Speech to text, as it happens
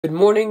Good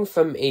morning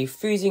from a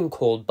freezing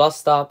cold bus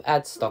stop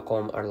at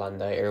Stockholm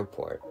Arlanda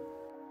Airport.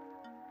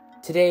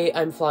 Today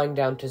I'm flying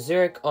down to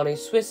Zürich on a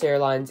Swiss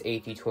Airlines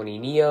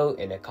A320neo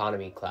in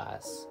economy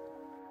class.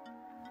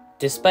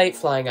 Despite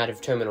flying out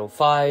of Terminal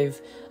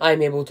 5, I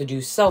am able to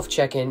do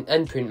self-check-in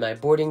and print my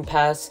boarding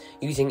pass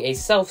using a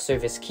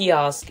self-service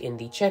kiosk in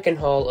the check-in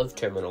hall of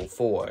Terminal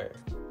 4.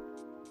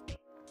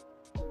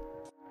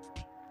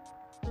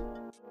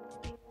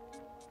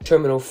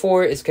 Terminal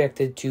 4 is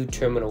connected to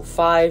Terminal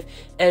 5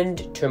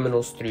 and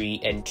Terminals 3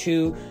 and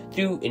 2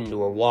 through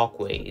indoor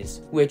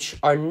walkways, which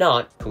are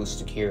not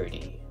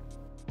post-security.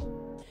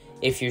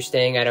 If you're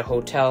staying at a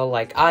hotel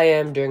like I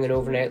am during an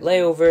overnight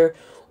layover,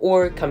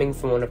 or coming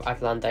from one of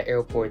Arlanda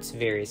Airport's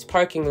various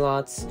parking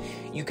lots,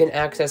 you can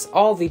access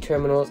all the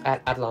terminals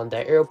at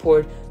Arlanda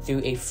Airport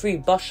through a free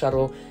bus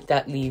shuttle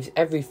that leaves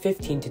every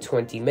 15 to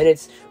 20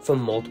 minutes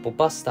from multiple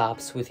bus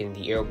stops within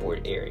the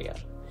airport area.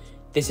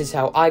 This is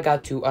how I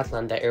got to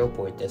Arlanda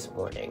Airport this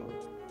morning.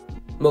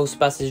 Most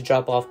buses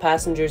drop off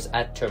passengers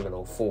at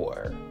Terminal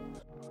 4.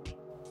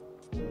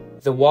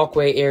 The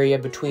walkway area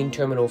between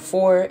Terminal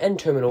 4 and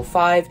Terminal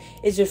 5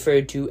 is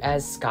referred to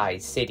as Sky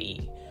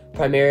City,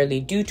 primarily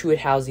due to it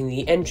housing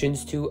the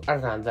entrance to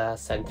Arlanda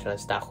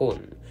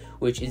Centralstation,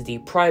 which is the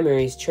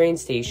primary train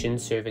station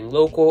serving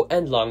local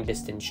and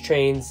long-distance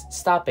trains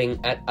stopping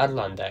at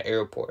Arlanda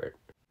Airport.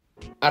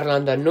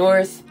 Arlanda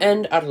North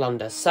and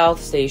Arlanda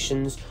South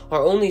stations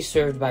are only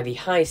served by the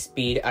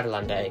high-speed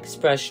Arlanda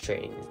Express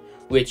train,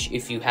 which,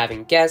 if you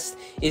haven't guessed,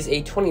 is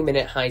a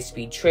 20-minute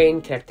high-speed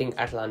train connecting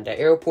Arlanda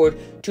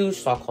Airport to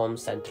Stockholm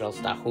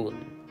Centralstation.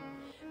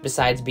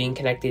 Besides being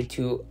connected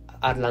to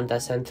Arlanda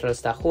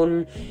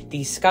Centralstation,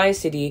 the Sky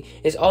City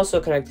is also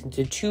connected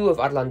to two of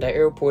Arlanda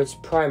Airport's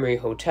primary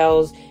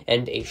hotels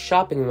and a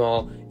shopping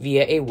mall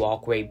via a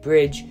walkway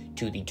bridge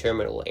to the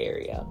terminal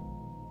area.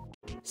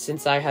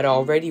 Since I had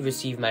already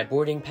received my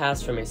boarding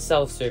pass from a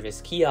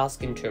self-service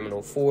kiosk in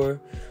Terminal 4,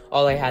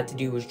 all I had to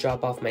do was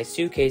drop off my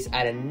suitcase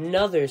at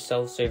another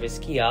self-service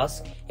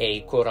kiosk,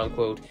 a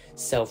quote-unquote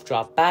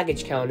self-drop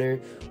baggage counter,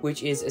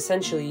 which is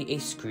essentially a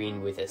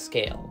screen with a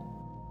scale.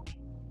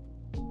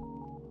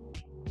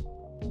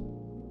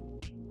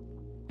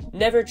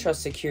 Never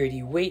trust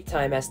security wait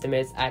time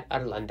estimates at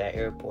Arlanda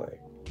Airport.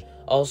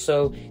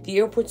 Also, the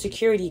airport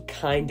security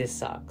kinda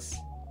sucks.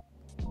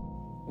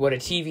 What a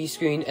TV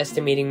screen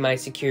estimating my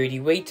security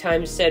wait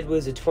time said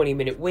was a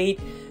 20-minute wait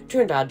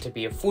turned out to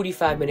be a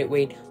 45-minute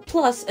wait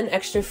plus an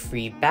extra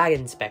free bag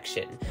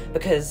inspection,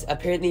 because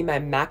apparently my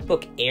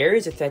MacBook Air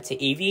is a threat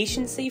to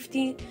aviation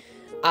safety?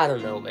 I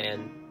don't know,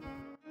 man.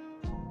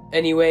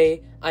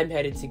 Anyway, I'm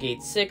headed to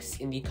Gate 6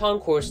 in the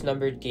concourse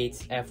numbered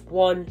gates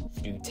F1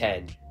 through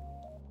 10.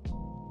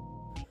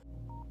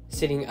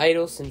 Sitting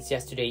idle since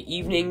yesterday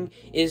evening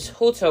is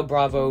Hotel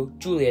Bravo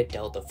Juliet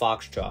Delta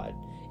Foxtrot,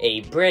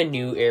 a brand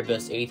new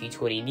Airbus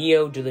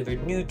A320neo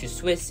delivered new to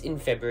Swiss in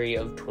February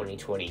of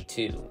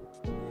 2022.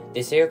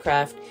 This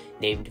aircraft,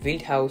 named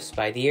Wildhaus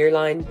by the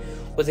airline,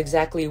 was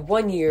exactly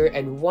 1 year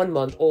and 1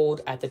 month old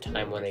at the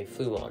time when I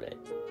flew on it.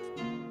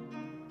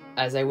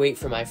 As I wait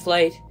for my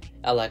flight,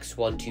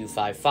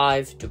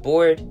 LX1255, to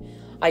board,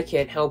 I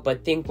can't help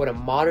but think what a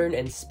modern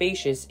and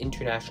spacious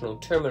international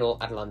terminal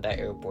Arlanda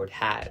Airport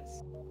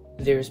has.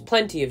 There's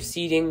plenty of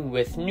seating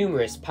with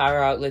numerous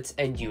power outlets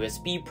and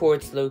USB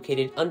ports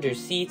located under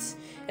seats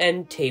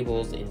and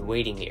tables in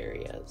waiting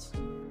areas.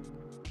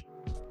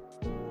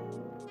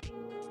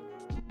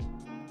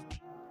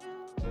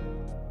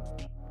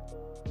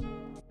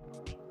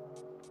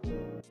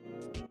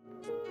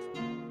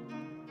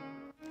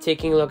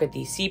 Taking a look at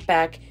the seat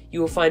back, you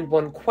will find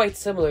one quite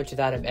similar to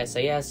that of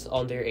SAS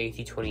on their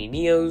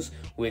A320neos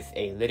with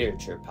a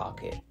literature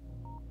pocket.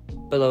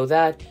 Below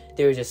that,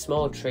 there is a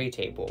small tray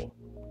table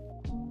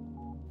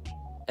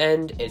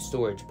and a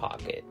storage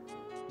pocket.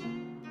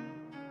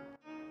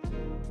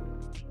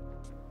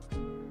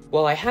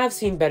 While I have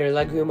seen better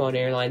legroom on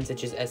airlines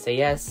such as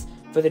SAS,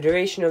 for the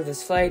duration of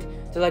this flight,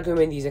 the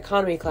legroom in these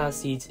economy class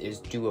seats is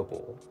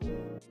doable.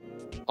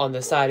 On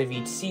the side of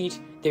each seat,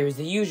 there is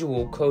the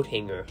usual coat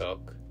hanger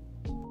hook.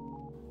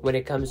 When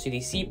it comes to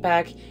the seat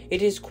back,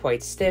 it is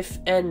quite stiff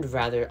and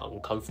rather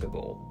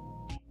uncomfortable.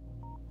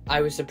 I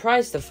was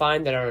surprised to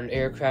find that on an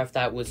aircraft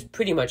that was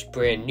pretty much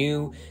brand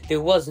new, there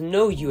was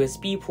no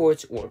USB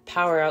ports or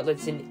power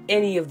outlets in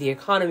any of the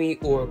economy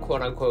or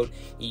quote-unquote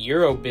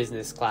Euro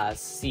business class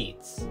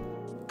seats.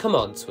 Come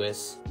on,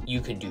 Swiss,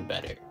 you can do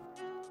better.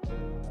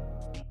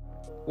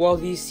 While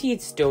these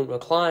seats don't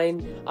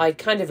recline, I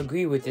kind of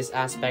agree with this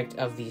aspect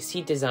of the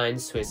seat design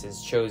Swiss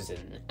has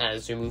chosen,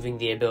 as removing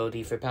the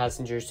ability for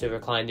passengers to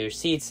recline their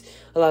seats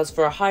allows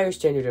for a higher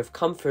standard of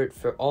comfort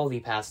for all the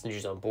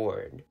passengers on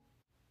board.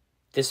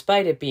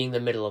 Despite it being the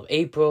middle of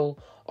April,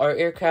 our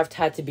aircraft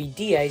had to be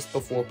de-iced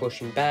before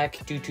pushing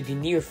back due to the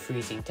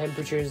near-freezing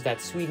temperatures that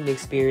Sweden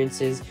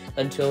experiences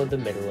until the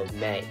middle of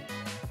May.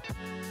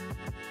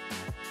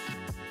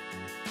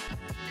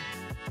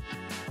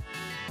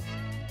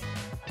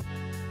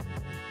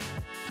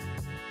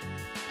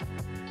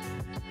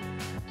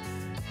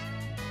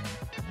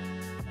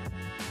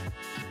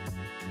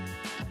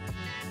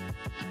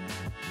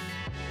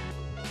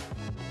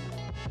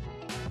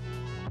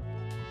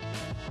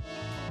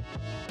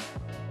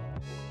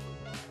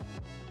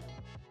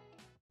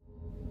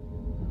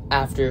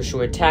 After a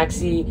short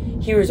taxi,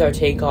 here is our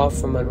takeoff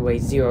from runway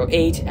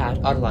 08 at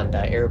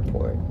Arlanda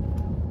Airport.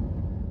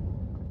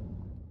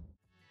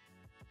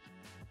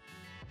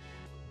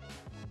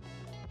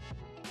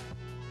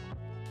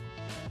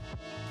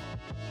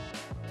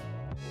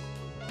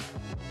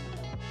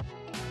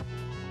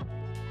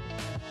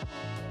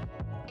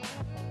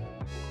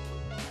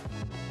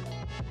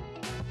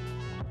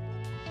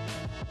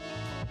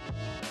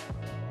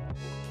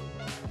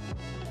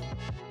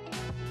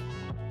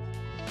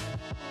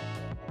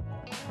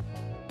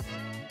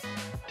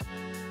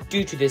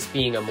 Due to this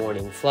being a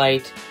morning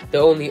flight, the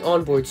only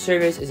onboard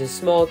service is a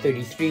small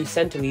 33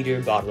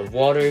 centiliter bottle of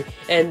water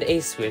and a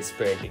Swiss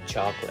branded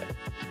chocolate.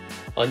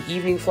 On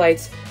evening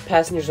flights,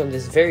 passengers on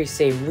this very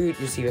same route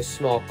receive a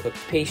small cooked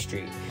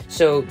pastry,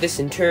 so this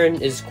in turn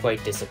is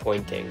quite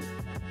disappointing.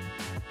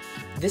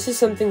 This is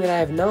something that I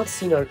have not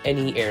seen on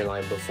any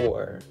airline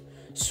before.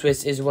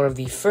 Swiss is one of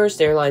the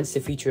first airlines to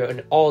feature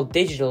an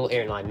all-digital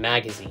airline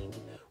magazine,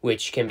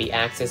 which can be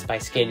accessed by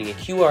scanning a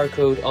QR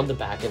code on the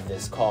back of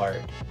this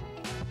card.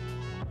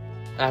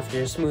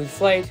 After a smooth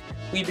flight,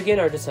 we begin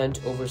our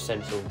descent over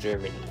central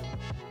Germany.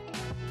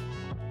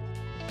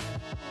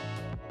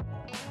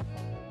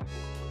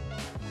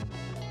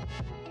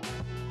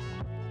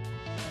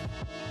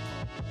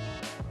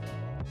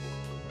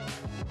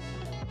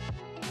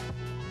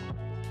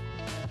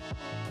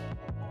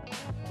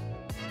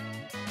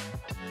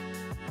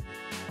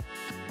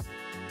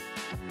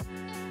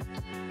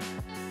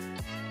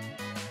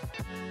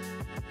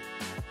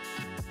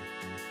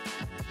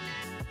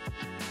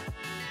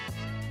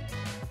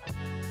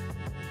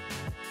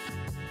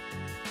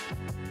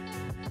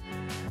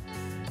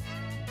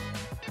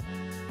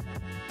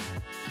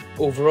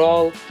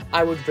 Overall,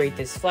 I would rate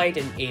this flight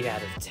an 8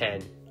 out of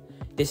 10.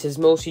 This is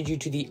mostly due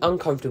to the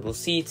uncomfortable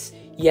seats,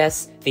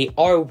 yes, they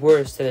are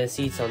worse than the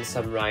seats on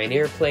some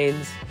Ryanair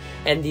planes,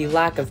 and the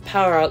lack of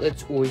power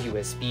outlets or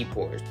USB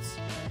ports.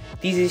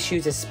 These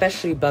issues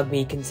especially bug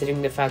me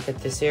considering the fact that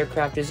this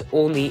aircraft is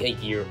only a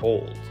year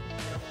old.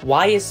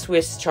 Why is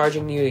Swiss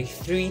charging nearly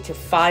 $300 to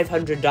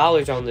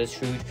 $500 on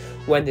this route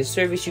when the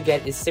service you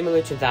get is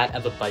similar to that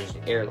of a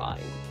budget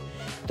airline?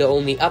 The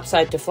only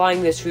upside to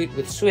flying this route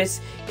with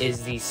Swiss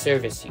is the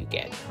service you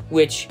get,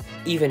 which,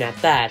 even at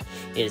that,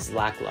 is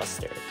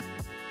lackluster.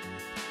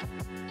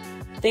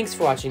 Thanks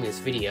for watching this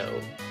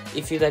video.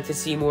 If you'd like to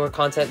see more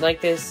content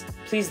like this,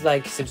 please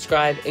like,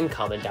 subscribe, and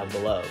comment down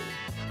below.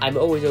 I'm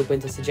always open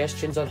to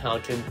suggestions on how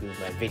to improve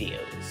my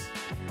videos.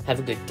 Have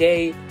a good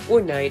day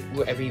or night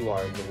wherever you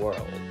are in the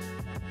world.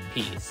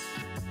 Peace.